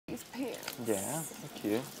Yeah, thank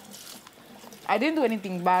you. I didn't do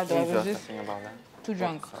anything bad though. I was just Thinking about that. too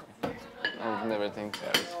drunk. Sorry. I never think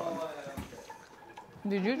that was fun.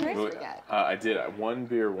 Did you drink? I did. One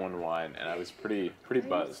beer, one wine, and I was pretty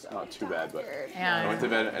buzzed. Not too bad, but Yeah. I went to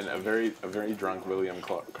bed and a very drunk William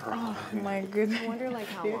crawled Oh in. my goodness. I wonder like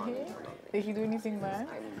how long. Did he do anything bad?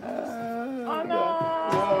 Oh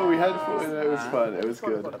no. No, we had fun. It was fun. It was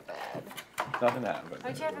good. Go to bed. Nothing happened.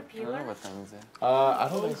 Don't you have a I don't know peeler? what time is it. I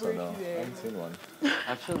don't think so. No, I haven't seen one.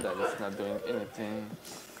 I feel that it's not doing anything.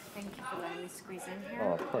 Thank you for letting me squeeze in here.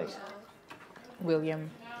 Oh, of course. William.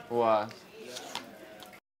 What?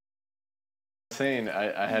 Saying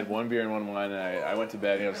I had one beer and one wine, and I went to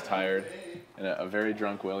bed and I was tired, and a very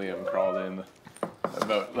drunk William crawled in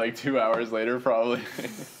about like 2 hours later probably.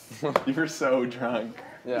 You were so drunk.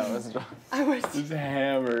 Yeah, I was drunk. I was. Just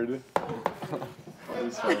hammered. It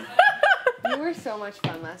was fun. You were so much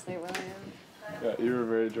fun last night, William. Yeah, you were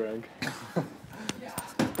very drunk.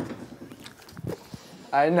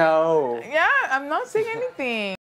 I know. Yeah, I'm not saying anything.